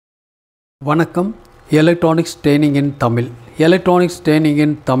வணக்கம் electronics training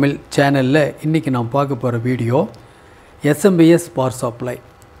இன் தமிழ் சேனலில் இன்றைக்கி நான் பார்க்க போகிற வீடியோ SMPS பவர் சப்ளை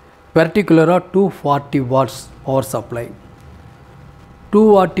பர்டிகுலராக 240 வாட்ஸ் பவர் சப்ளை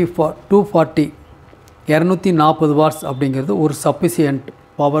 240 240 வாட்ஸ் அப்படிங்கிறது ஒரு சஃபிஷியன்ட்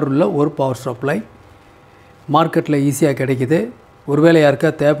பவர் உள்ள ஒரு பவர் சப்ளை மார்க்கெட்டில் ஈஸியாக கிடைக்கிது. ஒருவேளை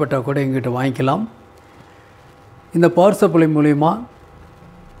யாருக்கா தேவைப்பட்டால் கூட எங்கிட்ட வாங்கிக்கலாம். இந்த பவர் சப்ளை மூலிமா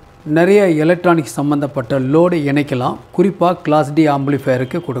நிறைய எலக்ட்ரானிக்ஸ் சம்மந்தப்பட்ட லோடு இணைக்கலாம். குறிப்பாக கிளாஸ் டி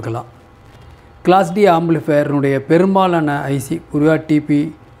ஆம்பிளிஃபயருக்கு கொடுக்கலாம். கிளாஸ் டி ஆம்பிளிஃபயருடைய பெரும்பாலான ஐசி குறிப்பாக டிபி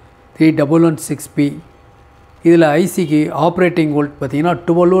 3116P இதில் ஐசிக்கு ஆப்ரேட்டிங் வோல்ட் பார்த்திங்கன்னா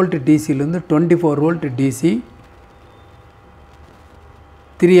 12 வோல்ட் டிசிலேருந்து 24 வோல்ட் டிசி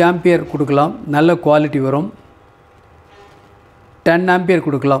 3 ஆம்பியர் கொடுக்கலாம். நல்ல குவாலிட்டி வரும். 10 ஆம்பியர்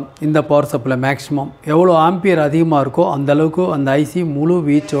கொடுக்கலாம். இந்த பவர் சப்ளை மேக்ஸிமம் எவ்வளோ ஆம்பியர் அதிகமாக இருக்கோ அந்தளவுக்கு அந்த ஐசி முழு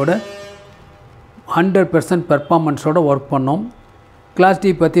வீச்சோட 100% பெர்ஃபார்மன்ஸோடு ஒர்க் பண்ணோம். கிளாஸ்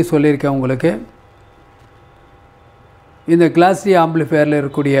டி பற்றி சொல்லியிருக்கேன் உங்களுக்கு. இந்த கிளாஸ் டி ஆம்பிளிஃபயரில்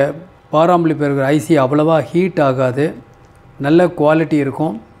இருக்கக்கூடிய பவர் ஆம்பிளிஃபயர் ஐசி அவ்வளோவா ஹீட் ஆகாது. நல்ல குவாலிட்டி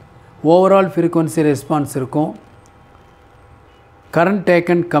இருக்கும். ஓவரால் ஃப்ரீக்வன்சி ரெஸ்பான்ஸ் இருக்கும். கரண்ட்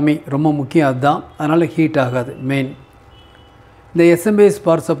டேக்கன் கம்மி, ரொம்ப முக்கியம் அதுதான். அதனால் ஹீட் ஆகாது மெயின். இந்த SMPS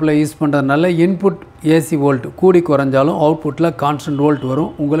பவர் சப்ளை யூஸ் பண்ணுறதுனால இன்புட் ஏசி வோல்ட் கூடி குறைஞ்சாலும் அவுட்புட்டில் கான்ஸ்டன்ட் வோல்ட்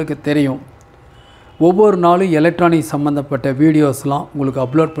வரும். உங்களுக்கு தெரியும். ஒவ்வொரு நாளும் எலக்ட்ரானிக் சம்மந்தப்பட்ட வீடியோஸ்லாம் உங்களுக்கு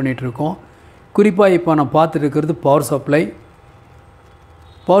அப்லோட் பண்ணிகிட்ருக்கோம். குறிப்பாக இப்போ நான் பார்த்துட்டு power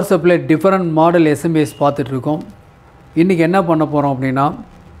supply different model SMPS பார்த்துட்ருக்கோம். இன்றைக்கி என்ன பண்ண போகிறோம் அப்படின்னா,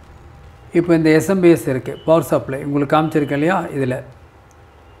 இப்போ இந்த SMPS இருக்குது பவர் சப்ளை உங்களுக்கு காமிச்சிருக்கேன் இல்லையா.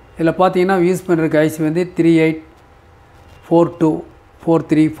 இதில் பார்த்தீங்கன்னா யூஸ் பண்ணுறதுக்கு ஐசி வந்து 3842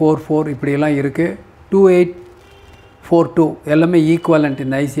 4344 இப்படியெல்லாம் இருக்குது. 2842 எல்லாமே ஈக்குவலண்ட்.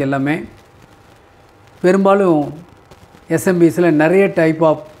 இந்த ஐசி எல்லாமே பெரும்பாலும் SMPSல நிறைய type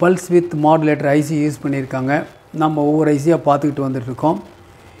of pulse width modulator IC use பண்ணியிருக்காங்க. நம்ம ஒவ்வொரு ஐசியாக பார்த்துக்கிட்டு வந்துட்டுருக்கோம்.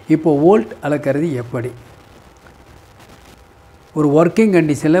 இப்போ வோல்ட் அளக்கிறது எப்படி, ஒரு ஒர்க்கிங்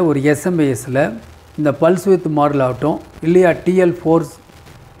கண்டிஷனில் ஒரு SMPSல இந்த பல்ஸ் வித் மாடல் ஆகட்டும் இல்லையா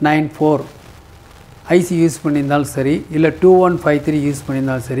TL494 ஐசி யூஸ் பண்ணியிருந்தாலும் சரி, இல்லை 2153 யூஸ்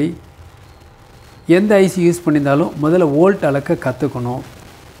பண்ணியிருந்தாலும் சரி, எந்த ஐசி யூஸ் பண்ணியிருந்தாலும் முதல்ல வோல்ட் அளக்க கற்றுக்கணும்.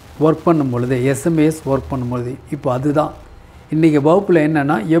 ஒர்க் பண்ணும் பொழுது SMPS ஒர்க் பண்ணும்பொழுது இப்போ அதுதான் இன்றைக்கி வகுப்பில்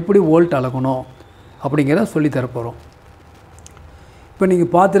என்னென்னா எப்படி வோல்ட் அளக்கணும் அப்படிங்கிறத சொல்லித்தரப்போகிறோம். இப்போ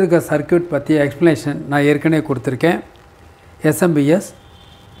நீங்கள் பார்த்துருக்க சர்க்யூட் பற்றி எக்ஸ்ப்ளனேஷன் நான் ஏற்கனவே கொடுத்துருக்கேன். SMPS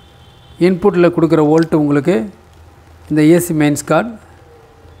இன்புட்டில் கொடுக்குற வோல்ட்டு உங்களுக்கு இந்த ஏசி மெயின்ஸ் கார்டு,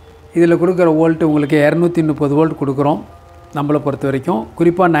 இதில் கொடுக்குற வோல்ட்டு உங்களுக்கு 230 வோல்ட் கொடுக்குறோம். நம்மளை பொறுத்த வரைக்கும்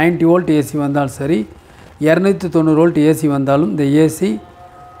குறிப்பாக 90 வோல்ட் ஏசி வந்தாலும் சரி, 290 வோல்ட் ஏசி வந்தாலும் இந்த ஏசி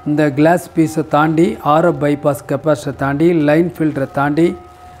இந்த கிளாஸ் பீஸை தாண்டி RF பைபாஸ் கெப்பாசிட்டரை தாண்டி லைன் ஃபில்டரை தாண்டி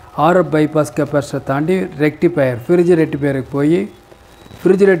RF பைபாஸ் கெப்பாசிட்டரை தாண்டி ஃப்ரிட்ஜ் ரெக்டிஃபையருக்கு போய்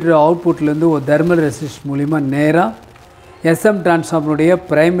ஃப்ரிட்ஜிரேட்டர் அவுட்புட்லேருந்து ஒரு தெர்மல் ரெசிஸ்ட் மூலிமா நேராக SM டிரான்ஸ்ஃபார்மருடைய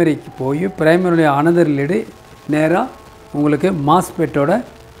ப்ரைமரிக்கு போய் ப்ரைமரியுடைய அனதர் லீடு நேராக உங்களுக்கு மாஸ்பெட்டோட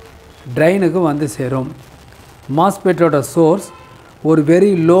ட்ரைனுக்கு வந்து சேரும். மாஸ்பெட்டோட சோர்ஸ் ஒரு வெரி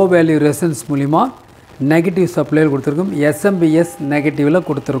லோ வேல்யூ ரெசன்ஸ் மூலிமா நெகட்டிவ் சப்ளையில் கொடுத்துருக்கோம். SMPS நெகட்டிவில்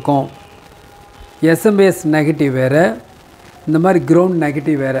கொடுத்துருக்கோம். SMPS நெகட்டிவ் வேறு, இந்த மாதிரி கிரவுண்ட்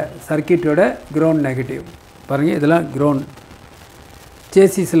நெகட்டிவ் வேறு. சர்க்கியூட்டோட கிரவுண்ட் நெகட்டிவ் பாருங்கள். இதெல்லாம் கிரவுண்ட்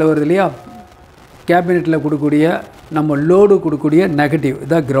சேசிஸில் வருது இல்லையா, கேபினெட்டில் கொடுக்கக்கூடிய நம்ம லோடு கொடுக்கக்கூடிய நெகட்டிவ்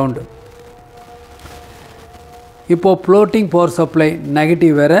இதான் கிரவுண்டு. இப்போது ஃப்ளோட்டிங் பவர் சப்ளை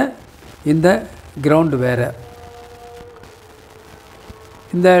நெகட்டிவ் வேறு, இந்த கிரவுண்டு வேறு.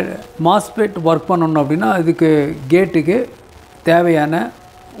 இந்த மாஸ்பெட் ஒர்க் பண்ணணும் அப்படின்னா இதுக்கு கேட்டுக்கு தேவையான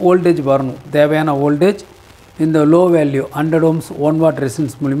வோல்டேஜ் வரணும். தேவையான வோல்டேஜ் இந்த low value 100 ohms 1 watt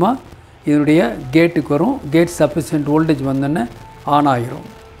resistance மூலிமா இதனுடைய கேட்டுக்கு வரும். கேட் சஃபிஷியன்ட் வோல்டேஜ் வந்தோன்னே ஆன் ஆகிரும்.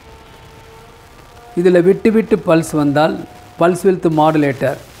 இதில் விட்டு பல்ஸ் வந்தால் பல்ஸ் வித்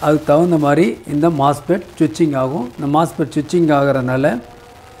மாடுலேட்டர் அதுக்கு தகுந்த மாதிரி இந்த மாஸ்பெட் சுவிட்சிங் ஆகும். இந்த மாஸ்பெட் சுவிட்சிங் ஆகிறதுனால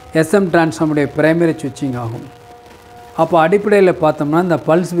SM டிரான்ஸ்ஃபார்மருடைய பிரைமரி சுவிட்சிங் ஆகும். அப்போ அடிப்படையில் பார்த்தோம்னா இந்த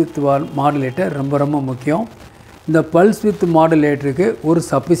பல்ஸ் வித் மாடுலேட்டர் ரொம்ப முக்கியம். இந்த பல்ஸ் வித் மாடுலேட்டருக்கு ஒரு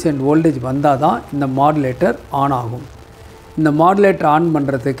சஃபிஷியன்ட் வோல்டேஜ் வந்தால் தான் இந்த மாடுலேட்டர் ஆன் ஆகும். இந்த மாடுலேட்டர் ஆன்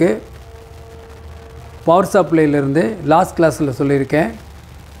பண்ணுறதுக்கு பவர் சப்ளையிலேருந்து லாஸ்ட் கிளாஸில் சொல்லியிருக்கேன்.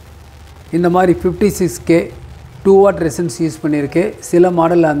 இந்த மாதிரி 56K 2 watt ரெசன்ஸ் யூஸ் பண்ணியிருக்கு. சில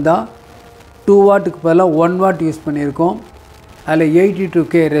மாடலில் இருந்தால் 2 wattக்கு பதிலாக 1 watt யூஸ் பண்ணியிருக்கோம். அதில்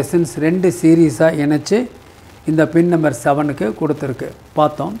 82K ரெசன்ஸ் 2 சீரீஸாக இணைச்சி இந்த பின் நம்பர் 7க்கு கொடுத்துருக்கு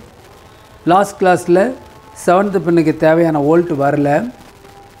பார்த்தோம். லாஸ்ட் கிளாஸில் 7th பின்னுக்கு தேவையான வோல்ட் வரல.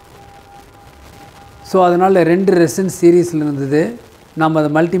 ஸோ அதனால் 2 ரெசன்ஸ் சீரீஸில் இருந்தது. நம்ம அதை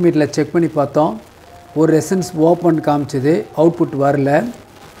மல்டிமீட்டரில் செக் பண்ணி பார்த்தோம். ஒரு ரெசன்ஸ் ஓப்பன் காமிச்சது, அவுட்புட் வரல.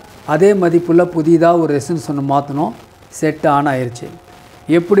 அதே மதிப்புள்ள புதிதாக ஒரு ரெசன்ஸ் ஒன்று மாற்றணும், செட் ஆன் ஆயிடுச்சு.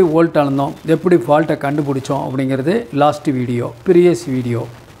 எப்படி வோல்ட் அளந்தோம், எப்படி ஃபால்ட்டை கண்டுபிடிச்சோம் அப்படிங்கிறது லாஸ்ட் வீடியோ, ப்ரீவியஸ் வீடியோ.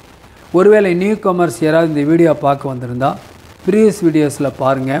 ஒருவேளை நியூ கமர்ஸ் யாராவது இந்த வீடியோ பார்க்க வந்திருந்தால் ப்ரீவியஸ் வீடியோஸில்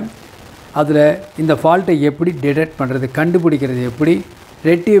பாருங்கள். அதில் இந்த ஃபால்ட்டை எப்படி டிடெக்ட் பண்ணுறது, கண்டுபிடிக்கிறது எப்படி,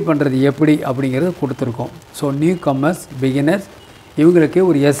 ரெக்டிஃபை பண்ணுறது எப்படி அப்படிங்கிறது கொடுத்துருக்கோம். ஸோ நியூ கமர்ஸ், பிகினர்ஸ் இவங்களுக்கு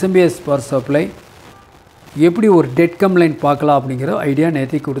ஒரு SMPS பவர் சப்ளை எப்படி ஒரு டெட் கம்ப்ளைண்ட் பார்க்கலாம் அப்படிங்கிற ஐடியா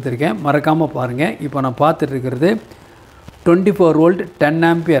நேற்று கொடுத்துருக்கேன். மறக்காமல் பாருங்கள். இப்போ நான் பார்த்துட்டு இருக்கிறது 24 வோல்ட் 10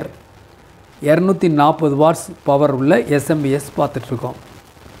 ஆம்பியர் 240 வாட்ஸ் பவர் உள்ள SMPS பார்த்துட்ருக்கோம்.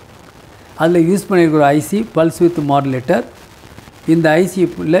 அதில் யூஸ் பண்ணியிருக்கிற ஐசி பல்ஸ் வித் மாடுலேட்டர். இந்த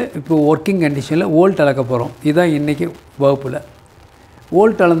ஐசியில் இப்போ ஒர்க்கிங் கண்டிஷனில் வோல்ட் அளக்க போகிறோம். இதுதான் இன்றைக்கி வகுப்பில்.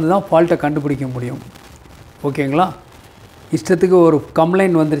 வோல்ட் அளந்து தான் ஃபால்ட்டை கண்டுபிடிக்க முடியும். ஓகேங்களா? இஷ்டத்துக்கு ஒரு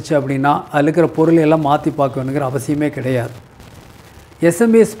கம்ப்ளைண்ட் வந்துருச்சு அப்படின்னா அதில் இருக்கிற பொருள் எல்லாம் மாற்றி பார்க்கணுங்கிற அவசியமே கிடையாது.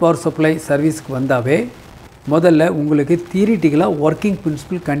 SMPS பவர் சப்ளை சர்வீஸ்க்கு வந்தாவே முதல்ல உங்களுக்கு தியரிட்டிக்கலாக ஒர்க்கிங்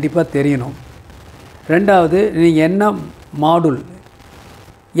பிரின்சிபிள் கண்டிப்பாக தெரியணும். ரெண்டாவது, நீங்கள் என்ன மாடுல்,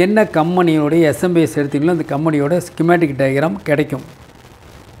 என்ன கம்பெனியோடைய SMPS எடுத்தீங்களோ அந்த கம்பெனியோட ஸ்கிமேட்டிக் டயக்ராம் கிடைக்கும்.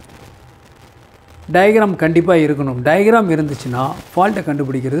 டயக்ராம் கண்டிப்பாக இருக்கணும். டயக்ராம் இருந்துச்சுன்னா ஃபால்ட்டை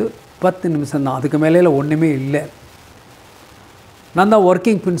கண்டுபிடிக்கிறது 10 நிமிஷம் தான், அதுக்கு மேலே ஒன்றுமே இல்லை. நான் தான்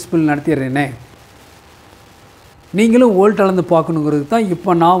ஒர்க்கிங் பிரின்சிபிள் நடத்திடுறேனே. நீங்களும் வோல்ட் அளந்து பார்க்கணுங்கிறது தான்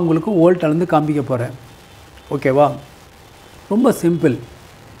இப்போ நான் உங்களுக்கு வோல்ட் அளந்து காமிக்க போகிறேன். ஓகேவா? ரொம்ப சிம்பிள்.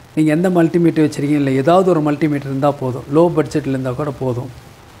 நீங்கள் எந்த மல்டிமீட்டர் வச்சுருக்கீங்க, இல்லை ஏதாவது ஒரு மல்டிமீட்டர் இருந்தால் போதும், லோ பட்ஜெட்டில் இருந்தால் கூட போதும்.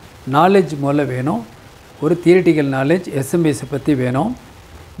 நாலேஜ் முதல்ல வேணும், ஒரு தியரிட்டிக்கல் நாலேஜ் SMPS பற்றி வேணும்,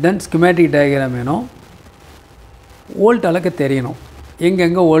 தென் ஸ்கிமேட்டிக் டயக்ராம் வேணும், வோல்ட் அளக்க தெரியணும்,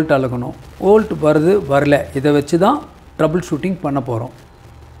 எங்கெங்கே வோல்ட் அளக்கணும், வோல்ட் வருது வரல, இதை வச்சு தான் ட்ரபிள் ஷூட்டிங் பண்ண போகிறோம்.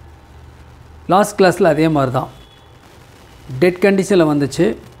 லாஸ்ட் கிளாஸில் அதே மாதிரி தான் டெட் கண்டிஷனில் வந்துச்சு.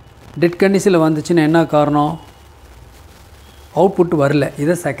 டெட் கண்டிஷனில் வந்துச்சுன்னா என்ன காரணம்? அவுட்புட் வரல.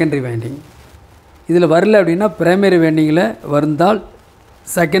 இதை செகண்டரி வைண்டிங். இதில் வரல அப்படின்னா பிரைமரி வைண்டிங்கில் வந்தால்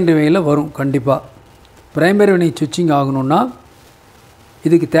செகண்டரி வைண்டிங்கில் வரும். கண்டிப்பாக பிரைமரி வைண்டிங் சுவிட்சிங் ஆகணுன்னா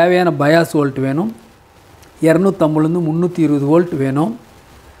இதுக்கு தேவையான பயாஸ் வோல்ட் வேணும். 250லேருந்து 320 வோல்ட் வேணும்.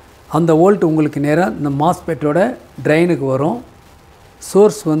 அந்த வோல்ட் உங்களுக்கு நேராக இந்த மாஸ்பெட்டோட ட்ரைனுக்கு வரும்.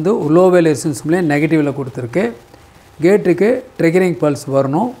 சோர்ஸ் வந்து லோவேல் ரெசிஸ்டன்ஸ்லேயே நெகட்டிவில் கொடுத்துருக்கு. கேட்டுக்கு ட்ரிகரிங் பல்ஸ்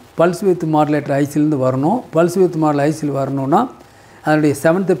வரணும். பல்ஸ் வித் மாடுலேட்டர் ஐசிலேருந்து வரணும். பல்ஸ் வித் மாடல் ஐசியில் வரணுன்னா அதனுடைய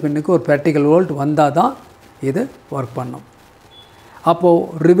 7th பின்னுக்கு ஒரு ப்ராக்டிக்கல் வோல்ட் வந்தால் தான் இது ஒர்க் பண்ணும்.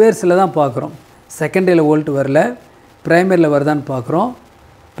 அப்போது ரிவர்ஸில் தான் பார்க்குறோம். செகண்டரியில் வோல்ட் வரல, ப்ரைமரியில் வருதான்னு பார்க்குறோம்.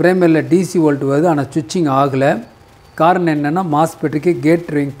 ப்ரைமரியில் DC வோல்ட் வருது, ஆனால் சுவிட்சிங் ஆகலை. காரணம் என்னென்னா மாஸ்பெட்டுக்கு கேட்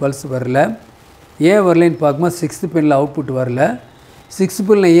ட்ரிகரிங் பல்ஸ் வரல. ஏன் வரலன்னு பார்க்கும்போது 6th பின்னில் அவுட்புட் வரல. 6th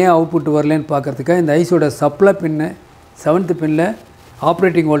பின்னில் ஏன் அவுட்புட் வரலன்னு பார்க்குறதுக்காக இந்த ஐசியோட சப்ளை பின்னு 7th பின்னில்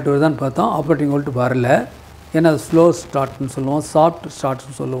ஆப்ரேட்டிங் வோல்ட் வருதான்னு பார்த்தோம். ஆப்ரேட்டிங் வோல்ட் வரல. ஏன்னா அது ஸ்லோ ஸ்டார்ட்னு சொல்லுவோம், சாஃப்ட்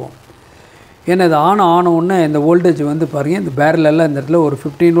ஸ்டார்ட்னு சொல்லுவோம். ஏன்னா இது ஆன உடனே இந்த வோல்டேஜ் வந்து பாருங்கள், இந்த பேரலெல்லாம் இந்த இடத்துல ஒரு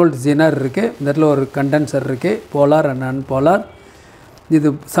 15 வோல்ட் ஜீனர் இருக்குது, இந்த இடத்துல ஒரு கண்டென்சர் இருக்குது, போலார் அண்ட் அன்போலார். இது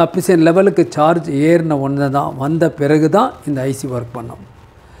சஃபிஷியன்ட் லெவலுக்கு சார்ஜ் ஏறின ஒன்று தான், வந்த பிறகு தான் இந்த ஐசி ஒர்க் பண்ணும்.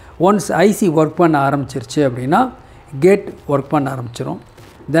 ஒன்ஸ் ஐசி ஒர்க் பண்ண ஆரம்பிச்சிருச்சு அப்படின்னா கேட் ஒர்க் பண்ண ஆரம்பிச்சிடும்.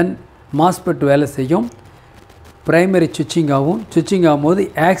 தென் மாஸ்பெட் வேலை செய்யும். ப்ரைமரி சுவிட்சிங் ஆகும். சுவிட்சிங் ஆகும்போது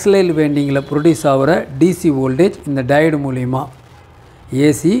ஆக்சிலைல் வைண்டிங்கில் ப்ரொடியூஸ் ஆகிற DC வோல்டேஜ் இந்த டயோடு மூலிமா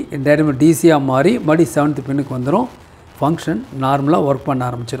ஏசி டயோடு டிசியாக மாறி மறுபடி 7th பின்னுக்கு வந்துடும். ஃபங்க்ஷன் நார்மலாக ஒர்க் பண்ண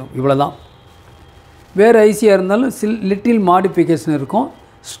ஆரம்பிச்சிடும். இவ்வளோ தான். வேறு ஐசியாக இருந்தாலும் லிட்டில் மாடிஃபிகேஷன் இருக்கும்.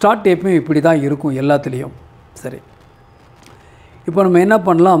 ஸ்டார்ட் எப்பயும் இப்படி தான் இருக்கும் எல்லாத்துலேயும். சரி, இப்போ நம்ம என்ன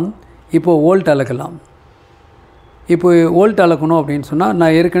பண்ணலாம்? இப்போது வோல்ட் அளக்கலாம். இப்போ வோல்ட் அளக்கணும் அப்படின்னு சொன்னால்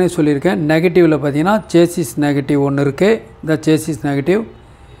நான் ஏற்கனவே சொல்லியிருக்கேன். நெகட்டிவில் பார்த்தீங்கன்னா சேசிஸ் நெகட்டிவ் ஒன்று இருக்குது. இந்த சேசிஸ் நெகட்டிவ்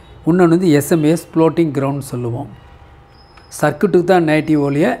இன்னொன்று வந்து SMPS ஃப்ளோட்டிங் கிரவுண்ட் சொல்லுவோம். சர்க்கியூட்டுக்கு தான் நெகட்டிவ்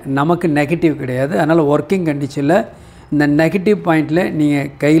ஒழிய நமக்கு நெகட்டிவ் கிடையாது. அதனால் ஒர்க்கிங் கண்டிஷனில் இந்த நெகட்டிவ் பாயிண்டில்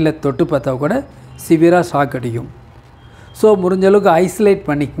நீங்கள் கையில் தொட்டு பார்த்தா கூட சிவியராக ஷாக் அடிக்கும். ஸோ முடிஞ்ச அளவுக்கு ஐசோலேட்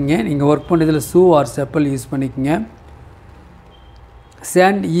பண்ணிக்கோங்க. நீங்கள் ஒர்க் பண்ணுறதுல ஷூ ஆர் செப்பல் யூஸ் பண்ணிக்கோங்க.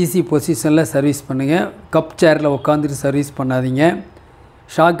 ஸ்டாண்ட் ஈஸி பொசிஷனில் சர்வீஸ் பண்ணுங்கள். கப் சேரில் உட்காந்துட்டு சர்வீஸ் பண்ணாதீங்க.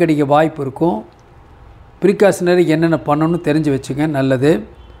 ஷாக் அடிக்க வாய்ப்பு இருக்கும். ப்ரிகாஷனரி என்னென்ன பண்ணணும்னு தெரிஞ்சு வச்சுங்க, நல்லது.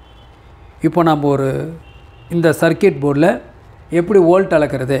 இப்போ நம்ம ஒரு இந்த சர்க்கியூட் போர்டில் எப்படி வோல்ட்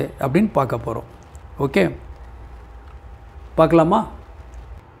அளக்கிறது அப்படின்னு பார்க்க போகிறோம். ஓகே, பார்க்கலாமா?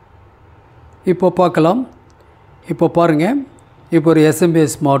 இப்போ பார்க்கலாம். இப்போ பாருங்கள், இப்போ ஒரு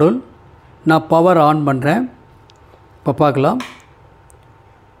SMPS மாடல் நான் பவர் ஆன் பண்ணுறேன். இப்போ பார்க்கலாம்.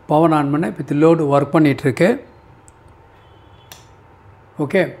 பவர் ஆன் பண்ண இப்போ லோடு ஒர்க் பண்ணிகிட்ருக்கு.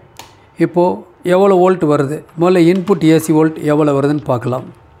 ஓகே, இப்போது எவ்வளோ வோல்ட் வருது, முதல்ல இன்புட் ஏசி வோல்ட் எவ்வளோ வருதுன்னு பார்க்கலாம்.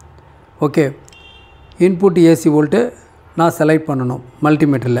 ஓகே, இன்புட் ஏசி வோல்ட்டு நான் செலக்ட் பண்ணணும்.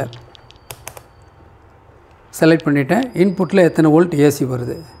 மல்டிமீட்டரில் செலக்ட் பண்ணிவிட்டேன். இன்புட்டில் எத்தனை வோல்ட் ஏசி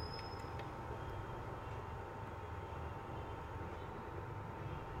வருது,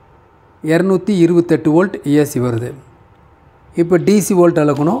 228 வோல்ட் ஏசி வருது. இப்போ டிசி வோல்ட்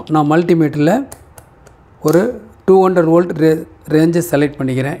அளக்கணும். நான் மல்டிமீட்டரில் ஒரு 200 வோல்ட் ரேஞ்சை செலக்ட்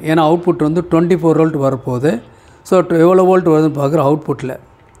பண்ணிக்கிறேன். ஏன்னா அவுட்புட் வந்து 24 வோல்ட் வரப்போகுது. ஸோ எவ்வளோ வோல்ட் வருதுன்னு பார்க்குற அவுட்புட்டில்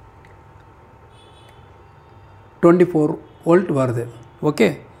 24 வோல்ட் வருது. ஓகே,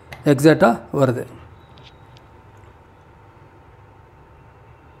 எக்ஸாக்டாக வருது.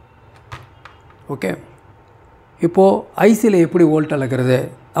 ஓகே, இப்போது ஐசியில் எப்படி வோல்ட் அளக்கிறது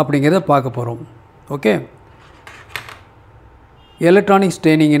அப்படிங்கிறத பார்க்க போகிறோம். ஓகே, எலக்ட்ரானிக்ஸ்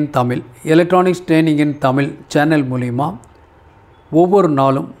ட்ரைனிங் இன் தமிழ், எலக்ட்ரானிக்ஸ் ட்ரைனிங் இன் தமிழ் சேனல் மூலிமா ஒவ்வொரு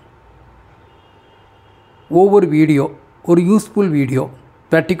நாளும் ஒவ்வொரு வீடியோ, ஒரு யூஸ்ஃபுல் வீடியோ,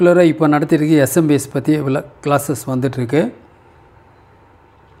 பர்டிகுலராக இப்போ நடத்திருக்கு எஸ்எம்பிஎஸ் பற்றி இவ்வளோ கிளாஸஸ் வந்துட்டுருக்கு.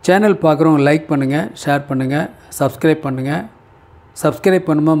 சேனல் பார்க்குறவங்க லைக் பண்ணுங்கள், ஷேர் பண்ணுங்கள், சப்ஸ்கிரைப் பண்ணுங்கள். சப்ஸ்கிரைப்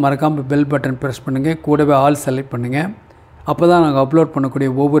பண்ணும்போது மறக்காமல் பெல் பட்டன் ப்ரெஸ் பண்ணுங்கள். கூடவே ஆல் செலக்ட் பண்ணுங்கள். அப்போ தான் நாங்கள் அப்லோட் பண்ணக்கூடிய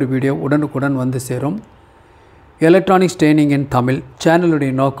ஒவ்வொரு வீடியோ உடனுக்குடன் வந்து சேரும். எலக்ட்ரானிக்ஸ் ட்ரைனிங் இன் தமிழ்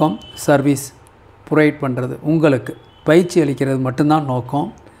சேனலுடைய நோக்கம் சர்வீஸ் ப்ரொவைட் பண்ணுறது, உங்களுக்கு பயிற்சி அளிக்கிறது மட்டும்தான் நோக்கம்.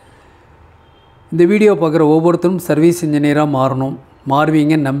 இந்த வீடியோ பார்க்குற ஒவ்வொருத்தரும் சர்வீஸ் இன்ஜினியராக மாறணும்,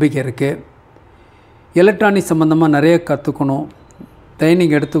 மாறுவீங்கன்னு நம்பிக்கை இருக்குது. எலக்ட்ரானிக்ஸ் சம்மந்தமாக நிறைய கற்றுக்கணும்,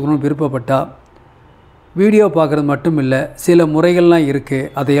 ட்ரைனிங் எடுத்துக்கணும் விருப்பப்பட்டால் வீடியோ பார்க்குறது மட்டும் இல்லை, சில முறைகள்லாம் இருக்குது.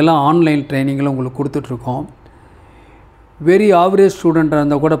 அதையெல்லாம் ஆன்லைன் ட்ரைனிங்கில் உங்களுக்கு கொடுத்துட்ருக்கோம். வெரி ஆவரேஜ் ஸ்டூடெண்ட்டாக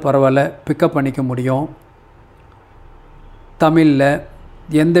இருந்தால் கூட பரவாயில்ல, பிக்கப் பண்ணிக்க முடியும். தமிழில்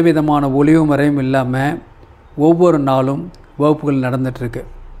எந்த விதமான ஒளிவு முறையும் இல்லாமல் ஒவ்வொரு நாளும் வகுப்புகள் நடந்துகிட்ருக்கு.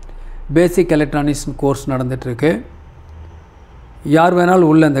 பேசிக் எலக்ட்ரானிக்ஸ் கோர்ஸ் நடந்துகிட்ருக்கு. யார் வேணாலும்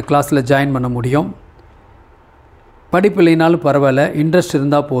உள்ள இந்த கிளாஸில் ஜாயின் பண்ண முடியும். படிப்பு இல்லைனாலும் பரவாயில்ல, இன்ட்ரெஸ்ட்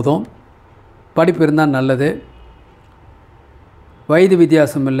இருந்தால் போதும். படிப்பு இருந்தால் நல்லது. வயது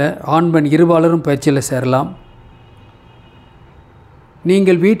வித்தியாசம் இல்லை, ஆண் பெண் இருபாலரும் பயிற்சியில் சேரலாம்.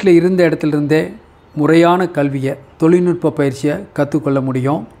 நீங்கள் வீட்டில் இருந்த இடத்துலேருந்தே முறையான கல்வியை, தொழில்நுட்ப பயிற்சியை கற்றுக்கொள்ள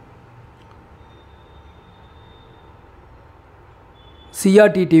முடியும்.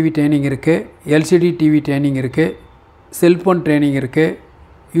 சிஆர்டி டிவி ட்ரைனிங் இருக்குது, எல்சிடி டிவி ட்ரைனிங் இருக்குது, செல்ஃபோன் ட்ரைனிங் இருக்குது,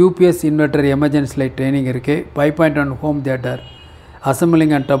 UPS inverter emergency light training இருக்குது, 5.1 home theatre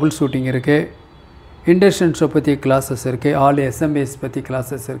assembling and double shooting இருக்குது, இண்டக்ஷன்ஸை பற்றி கிளாஸஸ் இருக்குது, ஆல் எஸ்எம்பிஎஸ் பற்றி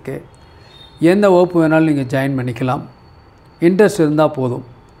கிளாஸஸ் இருக்குது. எந்த வகுப்பு வேணாலும் நீங்கள் ஜாயின் பண்ணிக்கலாம். இன்ட்ரெஸ்ட் இருந்தால் போதும்.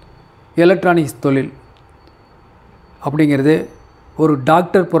 எலக்ட்ரானிக்ஸ் தொழில் அப்படிங்கிறது ஒரு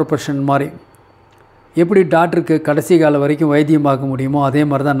டாக்டர் ப்ரொஃபஷன் மாதிரி. எப்படி டாக்டருக்கு கடைசி காலம் வரைக்கும் வைத்தியம் பார்க்க முடியுமோ அதே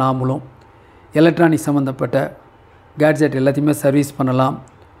மாதிரி தான் நாமளும் எலக்ட்ரானிக்ஸ் சம்மந்தப்பட்ட கேட்ஜெட் எல்லாத்தையுமே சர்வீஸ் பண்ணலாம்.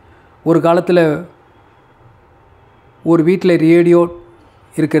 ஒரு காலத்தில் ஒரு வீட்டில் ரேடியோ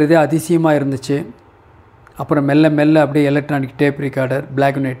இருக்கிறதே அதிசயமாக இருந்துச்சு. அப்புறம் மெல்ல மெல்ல அப்படியே electronic tape recorder,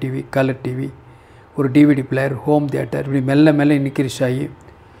 black and white TV, colour TV, ஒரு டிவிடி பிளேயர், ஹோம் தியேட்டர், இப்படி மெல்ல மெல்ல இன்க்ரீஸ் ஆகி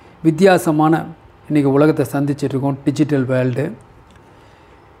வித்தியாசமான இன்றைக்கி உலகத்தை சந்திச்சிட்ருக்கோம். Digital world.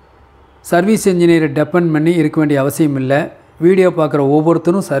 சர்வீஸ் இன்ஜினியரை டிபெண்ட் பண்ணி இருக்க வேண்டிய அவசியம் இல்லை. வீடியோ பார்க்குற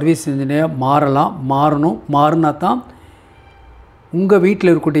ஒவ்வொருத்தரும் சர்வீஸ் இன்ஜினியர் மாறலாம், மாறணும். மாறினா தான் உங்கள்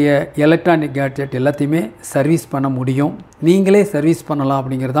வீட்டில் இருக்கக்கூடிய எலக்ட்ரானிக் கேட்ஜெட் எல்லாத்தையுமே சர்வீஸ் பண்ண முடியும். நீங்களே சர்வீஸ் பண்ணலாம்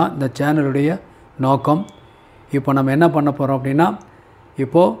அப்படிங்கிறது தான் இந்த சேனலுடைய நோக்கம். இப்போ நம்ம என்ன பண்ண போகிறோம் அப்படின்னா,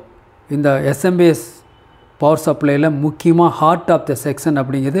 இப்போது இந்த எஸ்எம்பிஎஸ் பவர் சப்ளையில் முக்கியமாக ஹார்ட் ஆஃப் த செக்ஷன்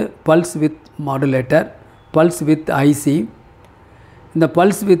அப்படிங்கிறது pulse width modulator, pulse width IC. இந்த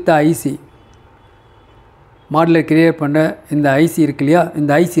pulse width IC modulate create பண்ண இந்த ஐசி இருக்கு இல்லையா,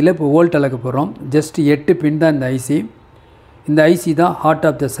 இந்த ஐசியில் இப்போ வோல்ட் அளக்க போகிறோம். ஜஸ்ட் 8 பின் தான் இந்த ஐசி. இந்த ஐசி தான் ஹார்ட்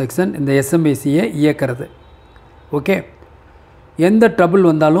ஆஃப் த செக்ஷன், இந்த எஸ்எம்பிஎஸ்சியை இயக்கிறது. ஓகே, எந்த ட்ரபிள்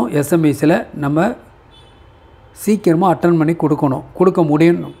வந்தாலும் எஸ்எம்பிஎஸ்சியில் நம்ம சீக்கிரமாக அட்டன் பண்ணி கொடுக்க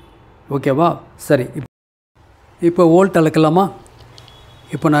முடியணும். ஓகேவா? சரி, இப்போ வோல்ட் அளக்கலாமா?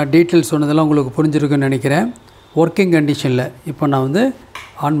 இப்போ நான் டீட்டெயில்ஸ் சொன்னதெல்லாம் உங்களுக்கு புரிஞ்சிருக்குன்னு நினைக்கிறேன். ஒர்க்கிங் கண்டிஷனில் இப்போ நான் வந்து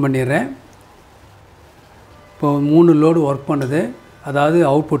ஆன் பண்ணிடுறேன். இப்போ 3 லோடு ஒர்க் பண்ணுது. அதாவது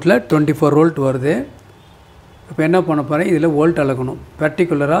அவுட்புட்டில் 24 வோல்ட் வருது. இப்போ என்ன பண்ண போகிறேன், இதில் வோல்ட் அளக்கணும்.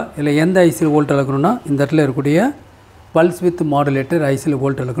 பர்டிகுலராக இதில் எந்த ஐசியில் வோல்ட் அளக்கணும்னா, இந்த இடத்துல இருக்கக்கூடிய பல்ஸ் வித் மாடுலேட்டர் ஐசியில்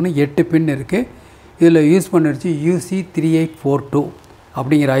வோல்ட் அளக்கணும். 8 பின் இருக்குது. இதில் யூஸ் பண்ணிடுச்சு UC3842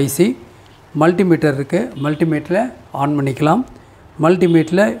 அப்படிங்கிற ஐசி. மல்டிமீட்டர் இருக்குது. மல்டிமீட்டரில் ஆன் பண்ணிக்கலாம்.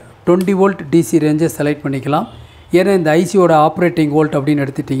 மல்டிமீட்டரில் 20 வோல்ட் டிசி ரேஞ்சை செலக்ட் பண்ணிக்கலாம். ஏன்னா இந்த ஐசியோட ஆப்ரேட்டிங் வோல்ட் அப்படின்னு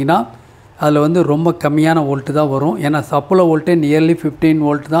எடுத்துட்டிங்கன்னா அதில் வந்து ரொம்ப கம்மியான வோல்ட்டு தான் வரும். ஏன்னா சப்ளை வோல்ட்டே நியர்லி 15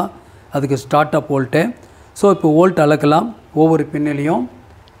 வோல்ட் தான் அதுக்கு ஸ்டார்ட் அப் வோல்ட்டு. ஸோ இப்போ வோல்ட் அளக்கலாம் ஒவ்வொரு பின்னிலையும்.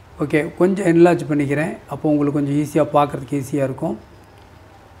 ஓகே, கொஞ்சம் என்லார்ஜ் பண்ணிக்கிறேன், அப்போ உங்களுக்கு கொஞ்சம் ஈஸியாக பார்க்குறதுக்கு ஈஸியாக இருக்கும்.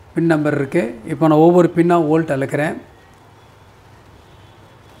 பின் நம்பர் இருக்குது. இப்போ நான் ஒவ்வொரு பின்னாக வோல்ட் அளக்கிறேன்.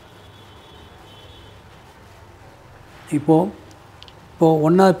 இப்போது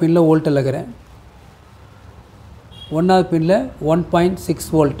 1வது பின்னில் வோல்ட் அளக்கிறேன். 1வது பின்னில் 1.6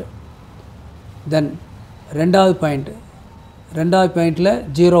 வோல்ட். தென் 2வது பாயிண்டில்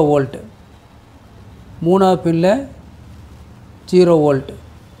 0 வோல்ட். 3வது பின்னில் 0 வோல்ட்.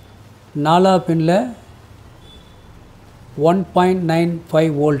 4வது பின்னில்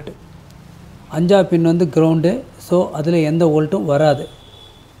 1.95 வோல்ட். 5வது பின் வந்து கிரவுண்டு. ஸோ அதில் எந்த வோல்ட்டும் வராது.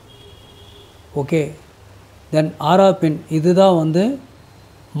 ஓகே, தென் 6வது பின், இதுதான் வந்து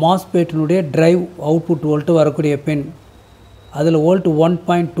மாஸ்பேட்டினுடைய ட்ரைவ் அவுட்புட் வோல்ட்டு வரக்கூடிய பின். அதில் வோல்ட்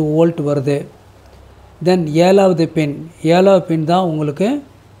 1.2 வோல்ட் வருது. தென் 7வது பின் தான் உங்களுக்கு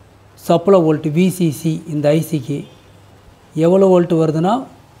சப்ளை வோல்ட் விசிசி. இந்த ஐசிக்கு எவ்வளோ வோல்ட் வருதுன்னா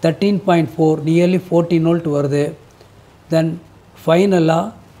 13.4, நியர்லி 14 வோல்ட் வருது. தென் ஃபைனலாக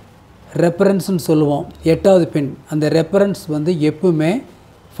ரெஃபரன்ஸ்னு சொல்லுவோம், 8வது பின். அந்த ரெஃபரன்ஸ் வந்து எப்பவுமே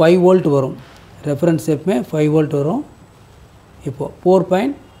 5 வோல்ட் வரும். ரெஃபரன்ஸ் எப்பவுமே 5 வோல்ட் வரும். இப்போது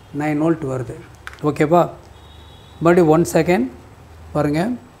 4.9 வோல்ட் வருது. ஓகேப்பா, மறுபடியும் 1 செகண்ட்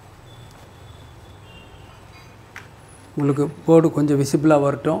பாருங்கள், உங்களுக்கு போர்டு கொஞ்சம் விசிபிளாக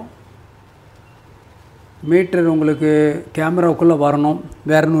வரட்டும். மீட்டர் உங்களுக்கு கேமராவுக்குள்ளே வரணும்,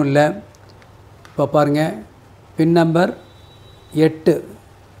 வேறு ஒன்றும் இல்லை. இப்போ பாருங்கள், பின் நம்பர்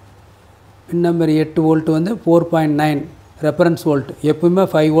 8 வோல்ட் வந்து 4.9 ரெஃபரன்ஸ் வோல்ட். எப்பவுமே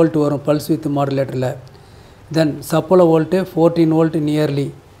 5 வோல்ட் வரும் பல்ஸ் வித் மாடுலேட்டரில். தென் சப்ளை வோல்ட்டு 14 வோல்ட், நியர்லி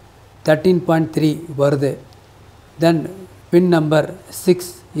 13.3 வருது. தென் பின் நம்பர் 6,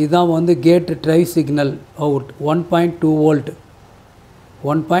 இதுதான் வந்து gate drive signal out, 1.2 volt.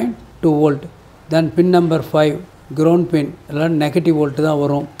 தென் பின் நம்பர் 5 கிரவுண்ட் பின், எல்லாம் நெகட்டிவ் வோல்ட்டு தான்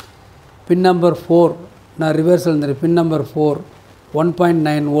வரும். பின் நம்பர் 4 நான் ரிவர்ஸில் இருந்தேன். பின் நம்பர் 4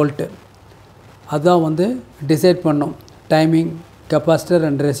 1.9 வோல்ட்டு. அதுதான் வந்து டிசைட் பண்ணும் timing, capacitor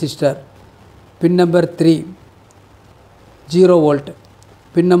and resistor. Bin number 3 0 volt.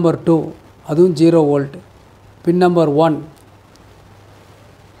 Bin number 2 அதுவும் 0 வோல்ட். பின் நம்பர் 1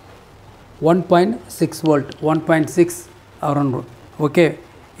 1.6 வோல்ட், 1.6 அரௌண்ட். ஓகே,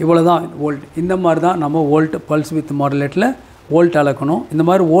 இவ்வளோ தான் வோல்ட். இந்த மாதிரி தான் நம்ம வோல்ட் பல்ஸ் வித் மாடுலேட்டில் வோல்ட் அளக்கணும். இந்த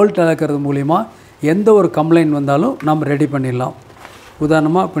மாதிரி வோல்ட் அளக்கிறது மூலிமா எந்த ஒரு கம்ப்ளைண்ட் வந்தாலும் நம்ம ரெடி பண்ணிடலாம்.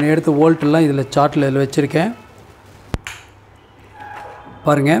 உதாரணமாக இப்போ எடுத்த வோல்ட்டெல்லாம் இதில் சார்ட்டில் இதில் வச்சுருக்கேன்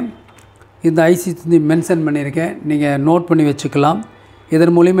பாருங்கள். இந்த ஐசி மென்ஷன் பண்ணியிருக்கேன், நீங்கள் நோட் பண்ணி வச்சுக்கலாம்.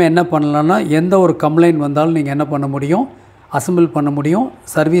 இதன் மூலிமா என்ன பண்ணலான்னா, எந்த ஒரு கம்ப்ளைண்ட் வந்தாலும் நீங்கள் என்ன பண்ண முடியும், அசம்பிள் பண்ண முடியும்,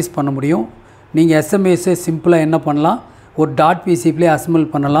 சர்வீஸ் பண்ண முடியும். நீங்கள் எஸ்எம்எஸ்ஸே சிம்பிளாக என்ன பண்ணலாம், ஒரு டாட் பிசிபிலே அசம்பிள்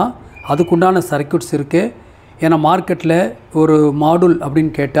பண்ணலாம். அதுக்குண்டான சர்க்யூட்ஸ் இருக்குது. ஏன்னா மார்க்கெட்டில் ஒரு மாடுல்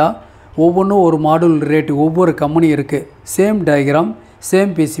அப்படின்னு கேட்டால் ஒவ்வொன்றும் ஒரு மாடுல் ரேட்டு ஒவ்வொரு கம்பெனி இருக்குது. சேம் டயக்ராம்,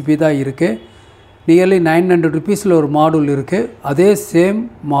 சேம் பிசிபி தான் இருக்குது. நியர்லி 900 ருபீஸில் ஒரு மாடுல் இருக்குது. அதே சேம்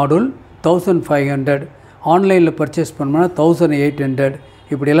மாடுல் 1500, ஆன்லைனில் பர்ச்சேஸ் பண்ணோம்னா 1800,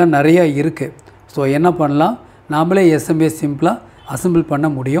 இப்படியெல்லாம் நிறையா இருக்குது. ஸோ என்ன பண்ணலாம், நாமளே எஸ்எம்எஸ் சிம்பிளாக அசம்பிள் பண்ண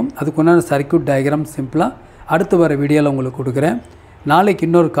முடியும். அதுக்குண்டான சர்க்யூட் டயக்ராம் சிம்பிளாக அடுத்து வர வீடியோவில் உங்களுக்கு கொடுக்குறேன். நாளைக்கு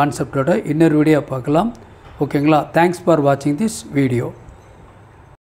இன்னொரு கான்செப்டோட இன்னொரு வீடியோ பார்க்கலாம். ஓகேங்களா? தேங்க்ஸ் ஃபார் வாட்சிங் திஸ் வீடியோ.